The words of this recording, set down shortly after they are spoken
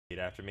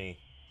after me.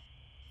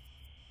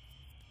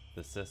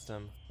 The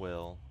system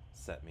will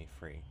set me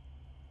free.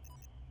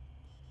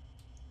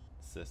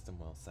 The system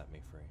will set me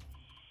free.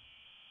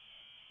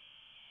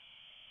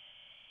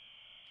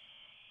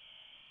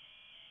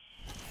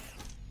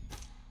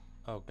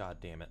 Oh, god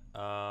damn it.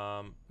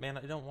 Man,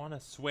 I don't want to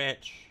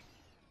switch.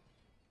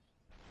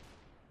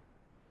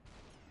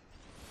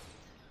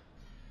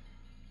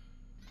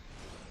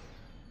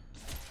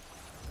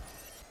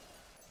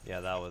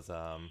 Yeah, that was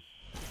a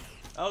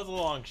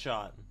long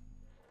shot.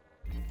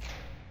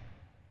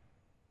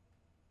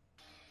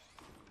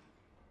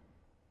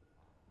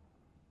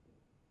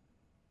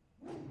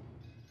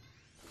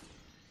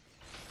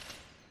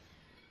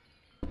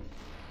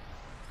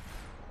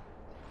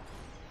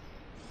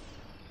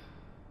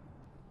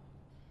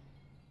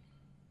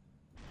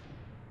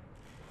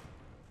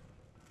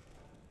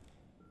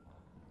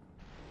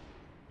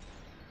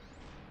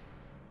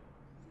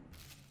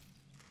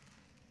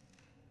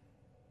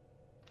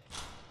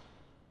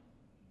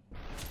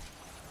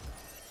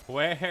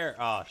 Where?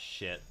 Oh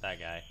shit, that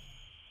guy.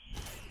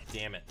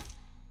 Damn it.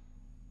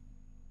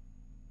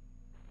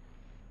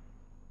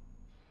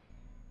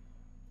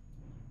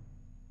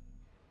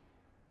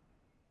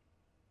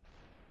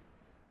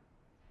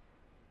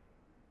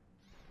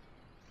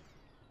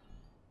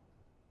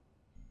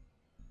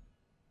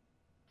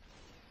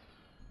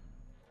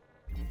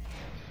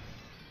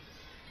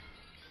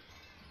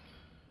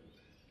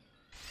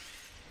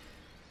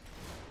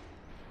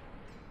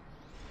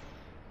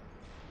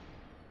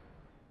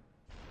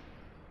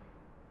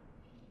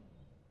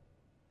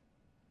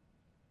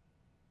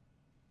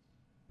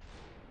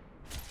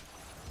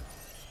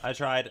 I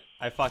tried.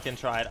 I fucking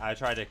tried. I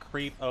tried to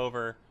creep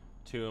over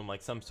to him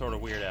like some sort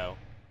of weirdo.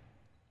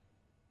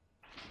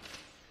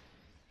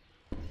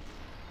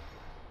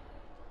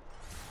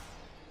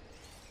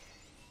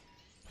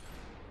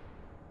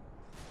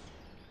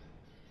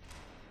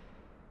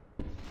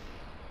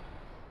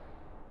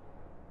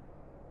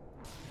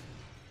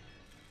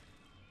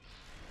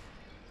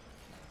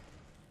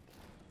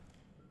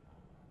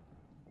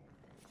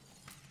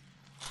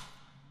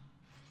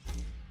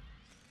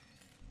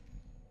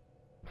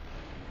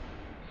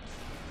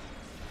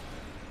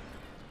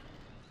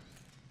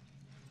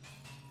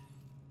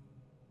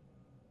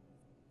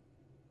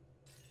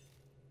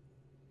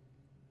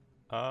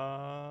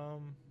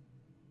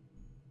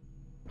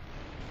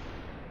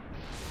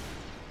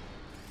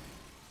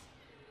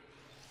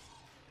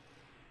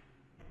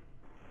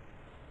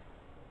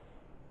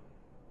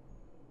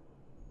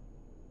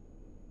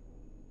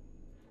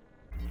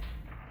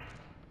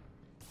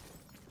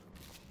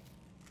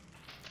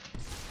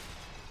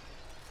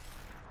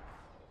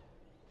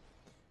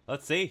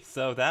 Let's see.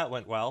 So that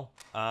went well.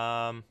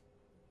 Oh,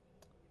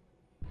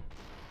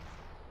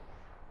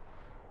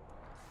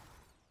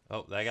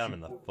 that got him in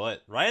the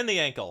foot. Right in the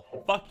ankle.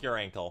 Fuck your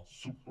ankle.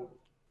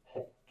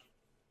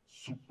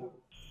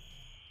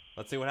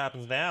 Let's see what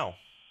happens now.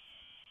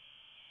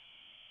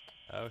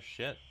 Oh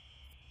shit.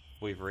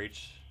 We've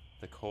reached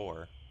the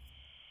core.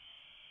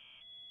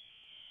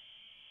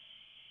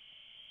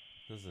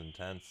 This is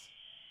intense.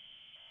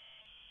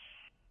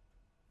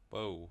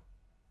 Whoa.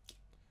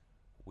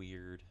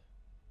 Weird.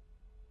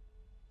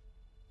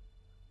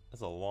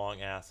 That's a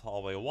long ass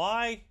hallway.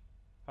 Why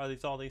are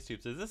these all these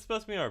tubes? Is this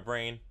supposed to be my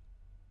brain?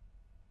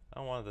 I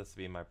don't want this to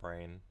be my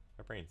brain.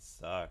 My brain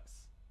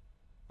sucks.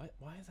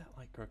 Why is that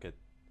light crooked?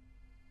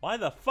 Why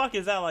the fuck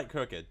is that light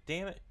crooked?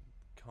 Damn it.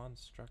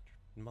 Constructor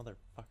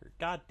motherfucker.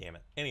 God damn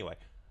it. Anyway.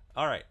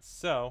 Alright,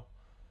 so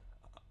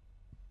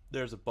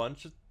there's a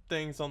bunch of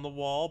things on the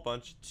wall,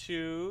 bunch of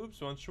tubes,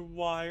 bunch of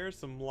wires,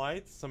 some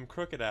lights, some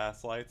crooked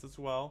ass lights as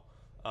well.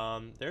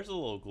 There's a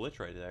little glitch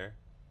right there.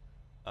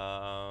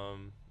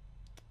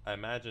 I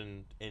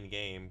imagine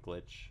in-game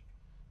glitch,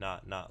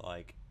 not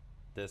like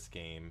this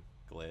game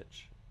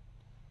glitch,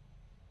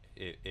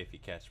 if you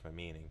catch my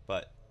meaning.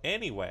 But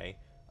anyway,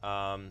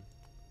 long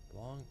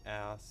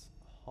ass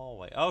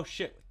hallway. Oh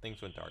shit,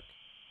 things went dark.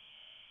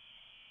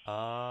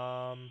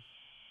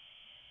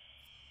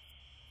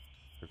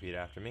 Repeat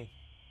after me.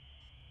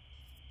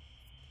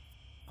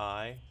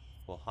 I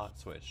will hot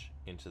switch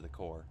into the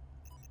core.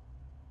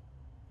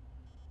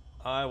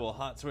 I will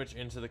hot switch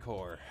into the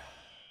core.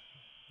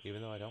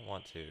 Even though I don't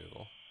want to.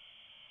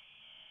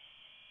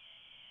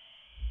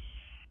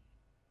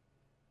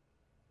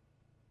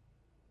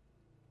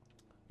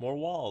 More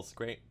walls,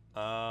 great.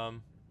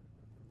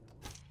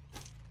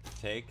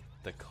 Take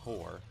the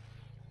core.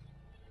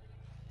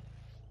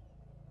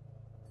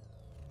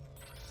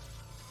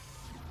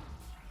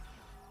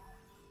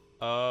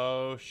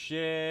 Oh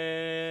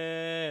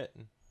shit.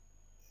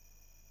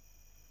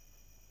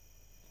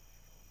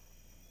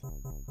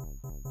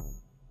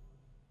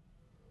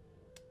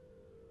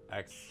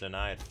 Access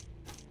denied.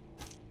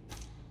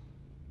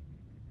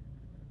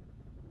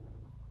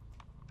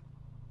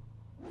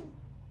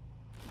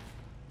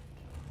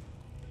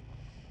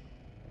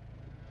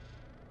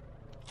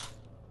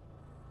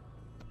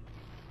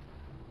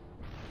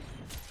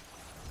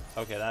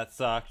 Okay, that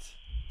sucked.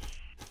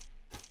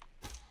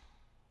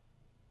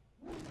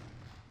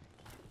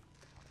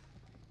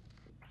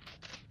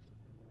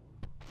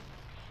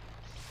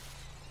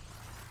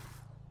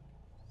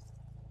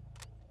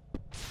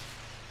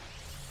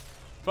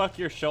 Fuck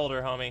your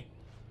shoulder, homie.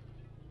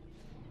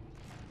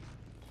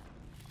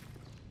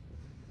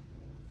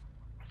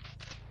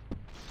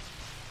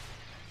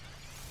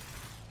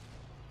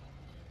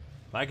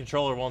 My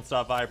controller won't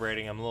stop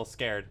vibrating. I'm a little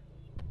scared.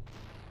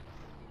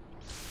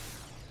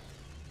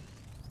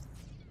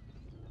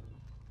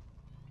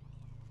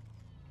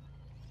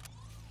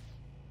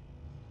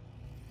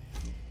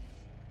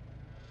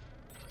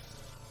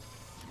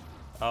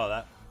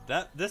 Oh,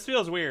 this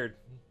feels weird.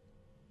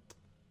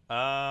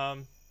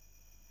 I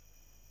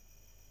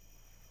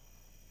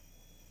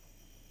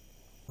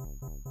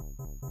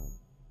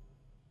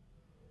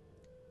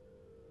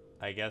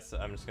guess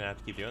I'm just gonna have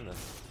to keep doing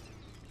this.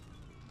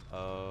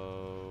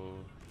 Oh,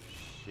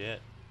 shit.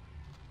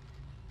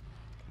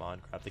 Come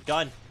on, grab the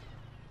gun.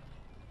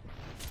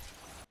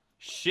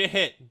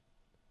 Shit.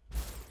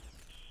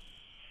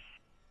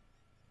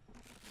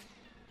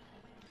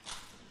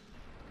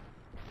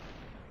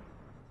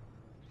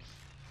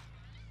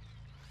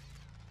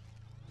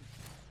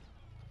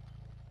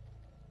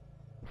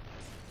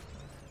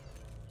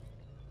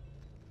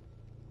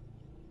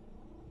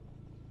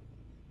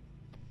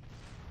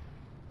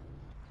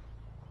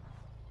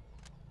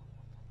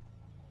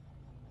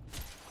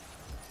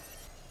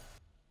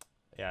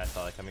 Yeah, I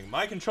saw that coming.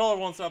 My controller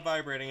won't stop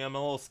vibrating. I'm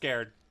a little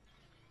scared.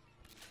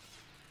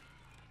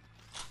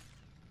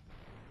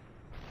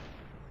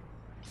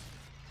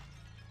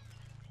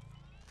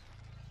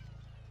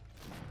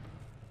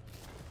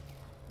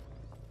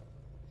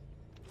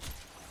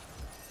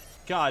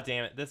 God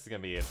damn it. This is gonna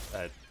be a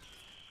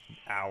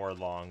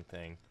hour-long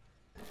thing.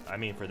 I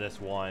mean, for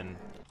this one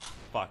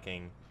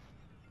fucking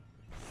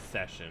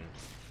session.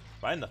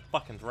 Right in the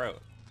fucking throat.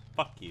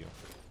 Fuck you.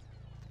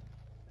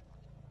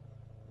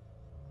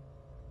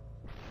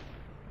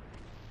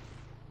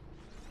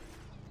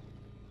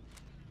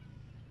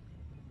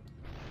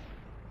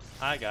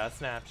 I got a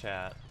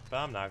Snapchat, but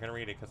I'm not gonna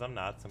read it because I'm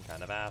not some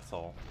kind of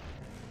asshole.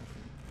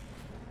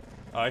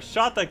 Oh, I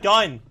shot the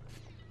gun!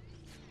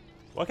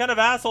 What kind of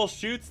asshole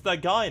shoots the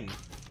gun?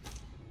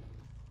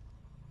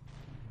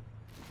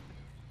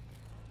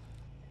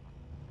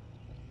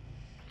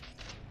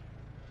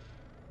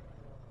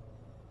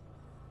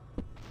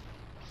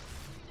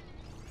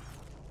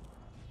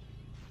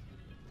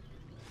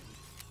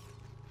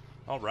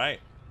 Alright.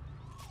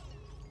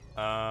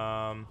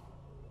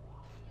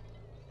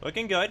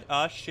 Looking good.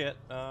 Shit.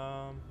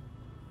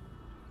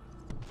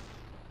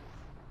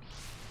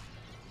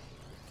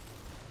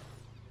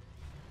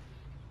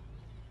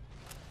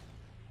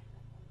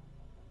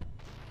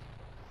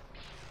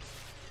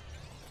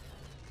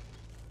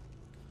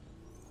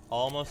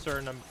 Almost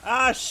certain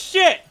I'm...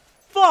 shit!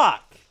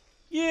 Fuck!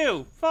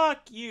 You! Fuck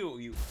you,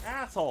 you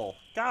asshole!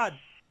 God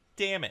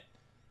damn it.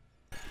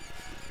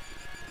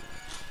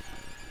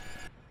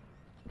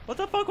 What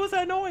the fuck was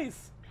that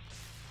noise?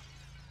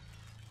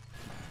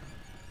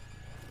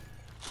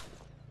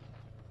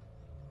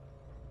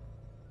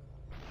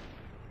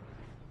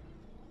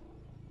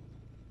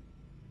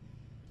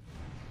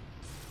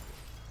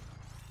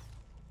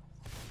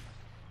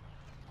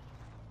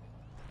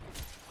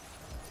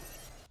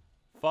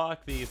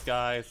 Fuck these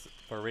guys,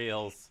 for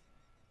reals.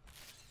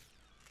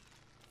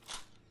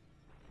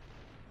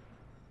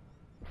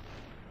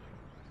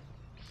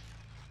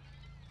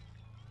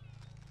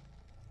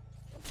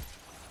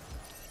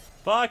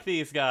 Fuck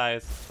these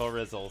guys, for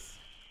rizzles.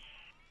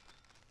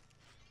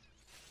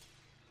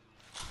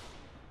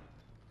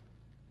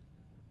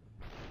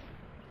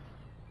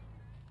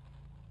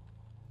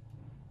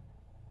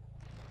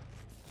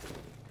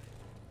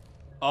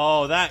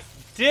 Oh, that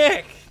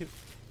dick!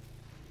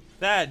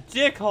 That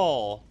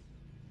dickhole!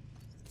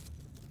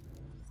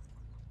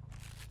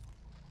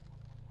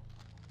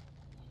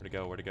 Where to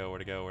go, where to go, where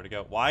to go, where to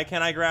go? Why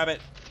can't I grab it?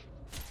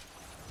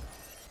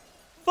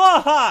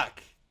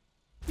 Fuck!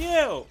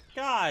 You!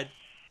 God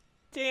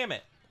damn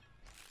it.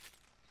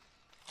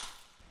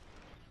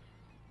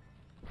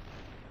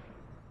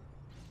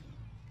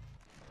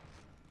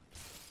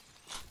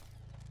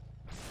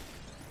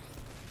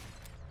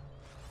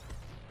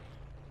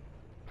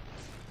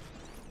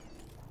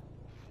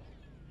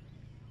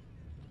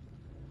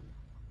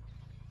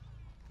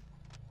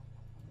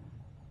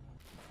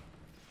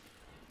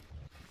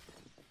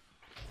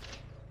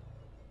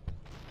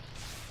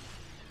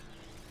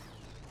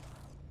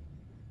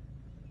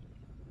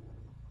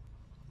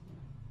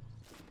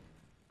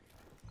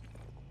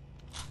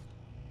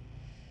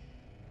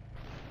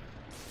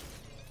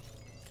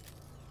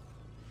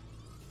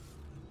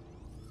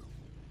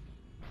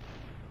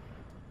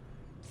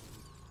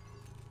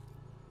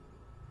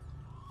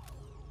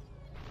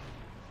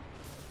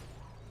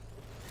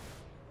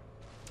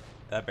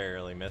 That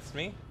barely missed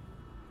me.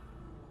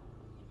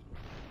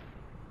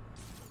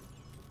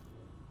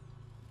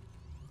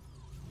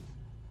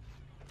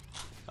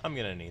 I'm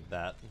gonna need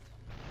that.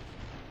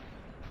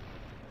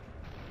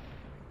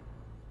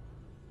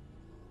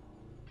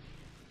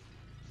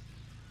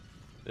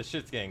 This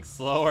shit's getting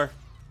slower.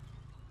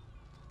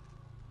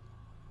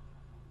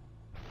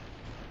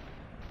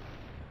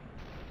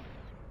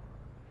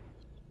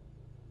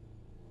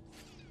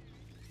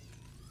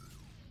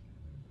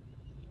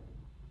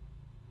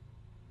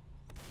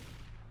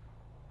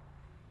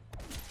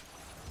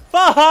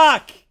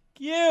 Fuck!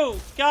 You!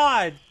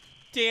 God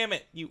damn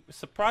it, you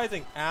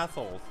surprising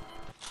assholes.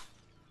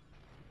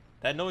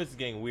 That noise is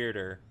getting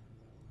weirder.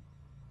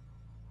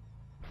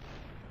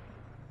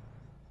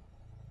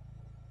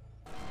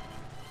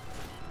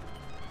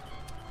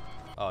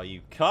 Oh,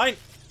 you cunt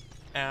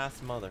ass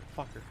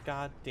motherfucker.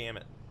 God damn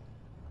it.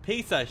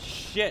 Piece of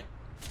shit.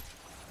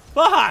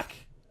 Fuck!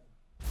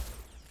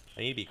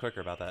 I need to be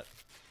quicker about that.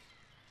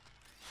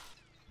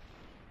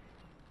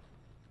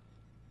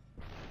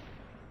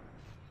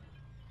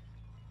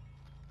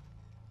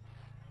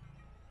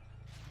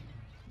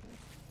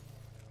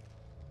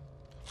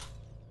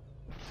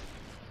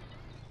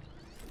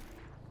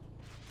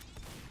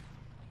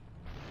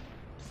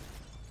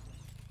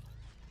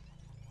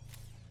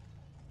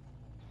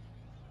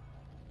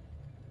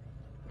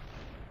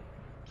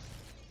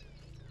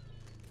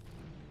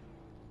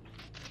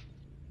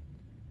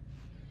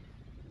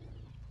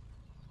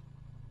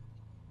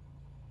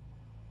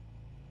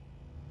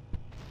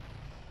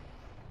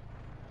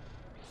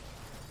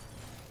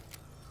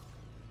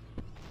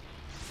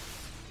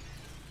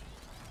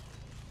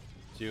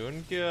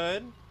 Doing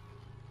good.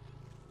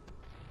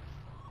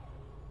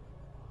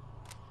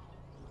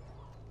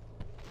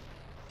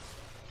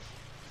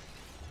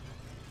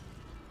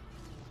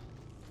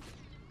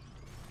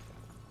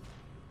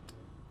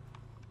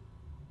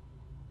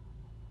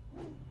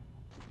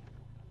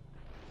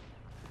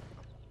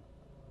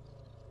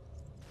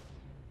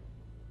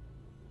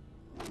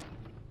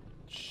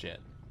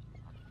 Shit.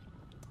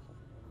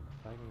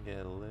 If I can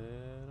get a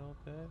little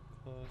bit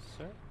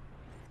closer.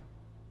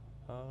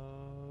 Oh,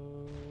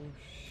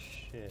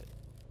 shit.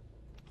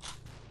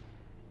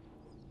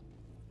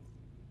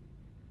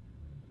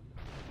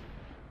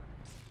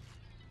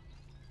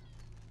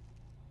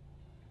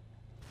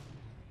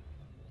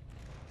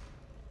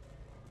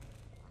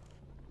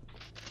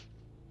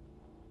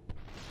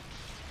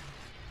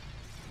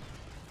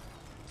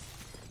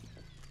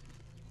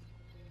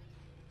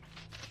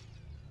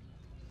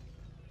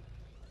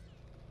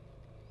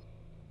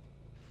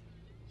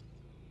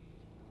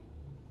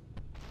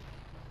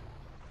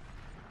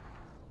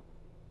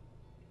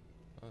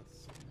 Let's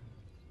see.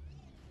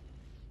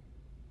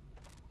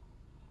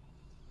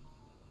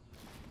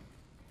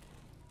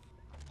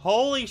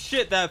 Holy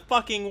shit, that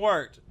fucking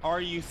worked.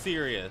 Are you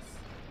serious?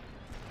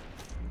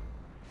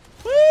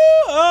 Woo!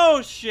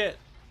 Oh shit.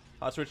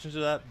 I'll switch into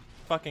that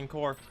fucking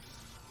core.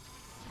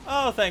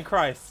 Oh, thank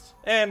Christ.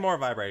 And more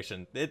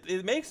vibration.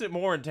 It makes it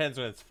more intense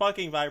when it's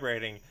fucking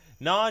vibrating.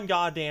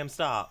 Non-goddamn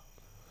stop.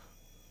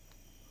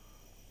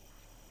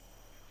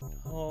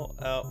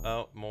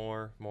 Oh,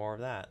 more of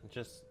that.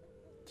 Just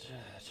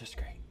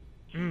great.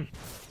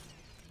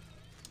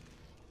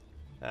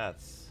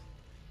 That's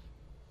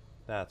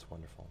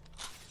wonderful.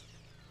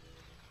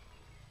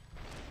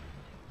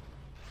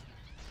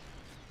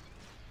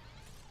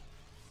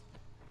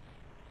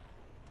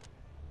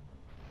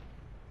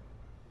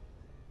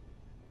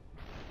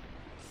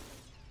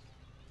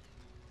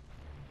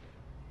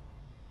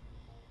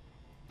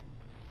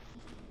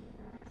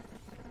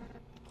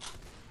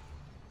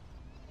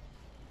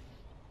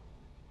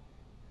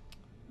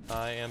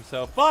 I am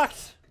so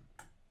fucked!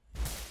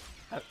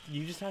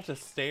 You just have to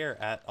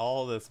stare at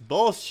all this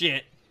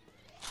bullshit.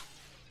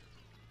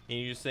 And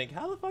you just think,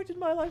 how the fuck did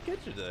my life get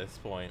you to this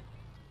point?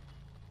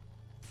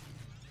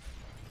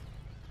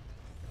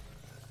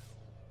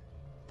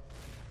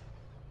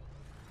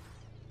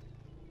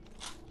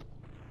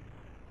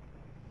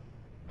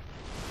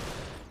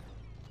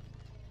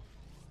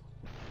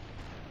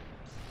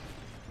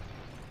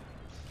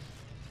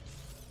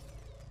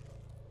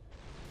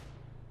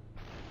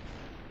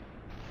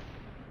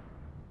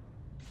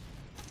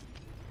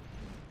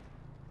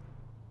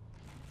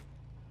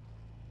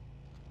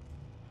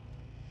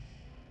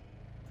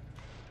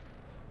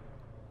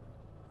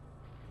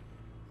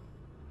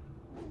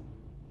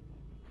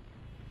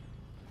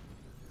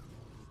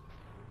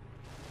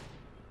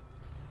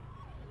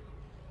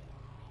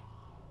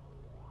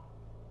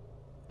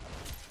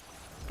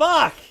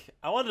 Fuck!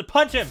 I wanted to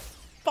punch him!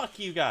 Fuck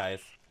you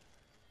guys.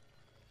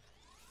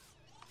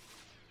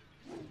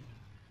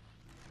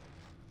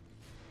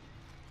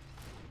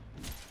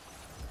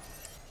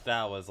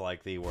 That was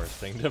like the worst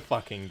thing to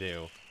fucking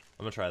do.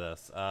 I'm gonna try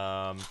this.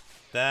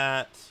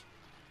 That.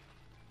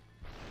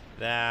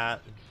 That.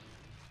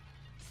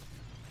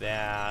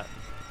 That.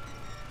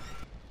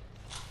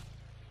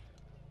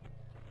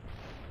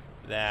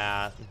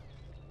 That.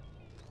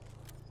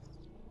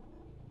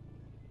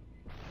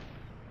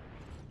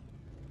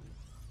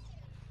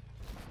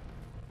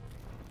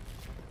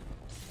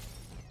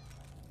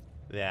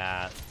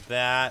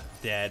 That,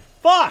 dead.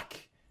 Fuck!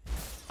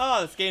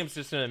 Oh, this game's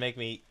just gonna make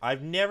me...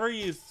 I've never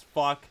used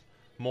fuck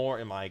more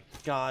in my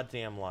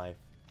goddamn life.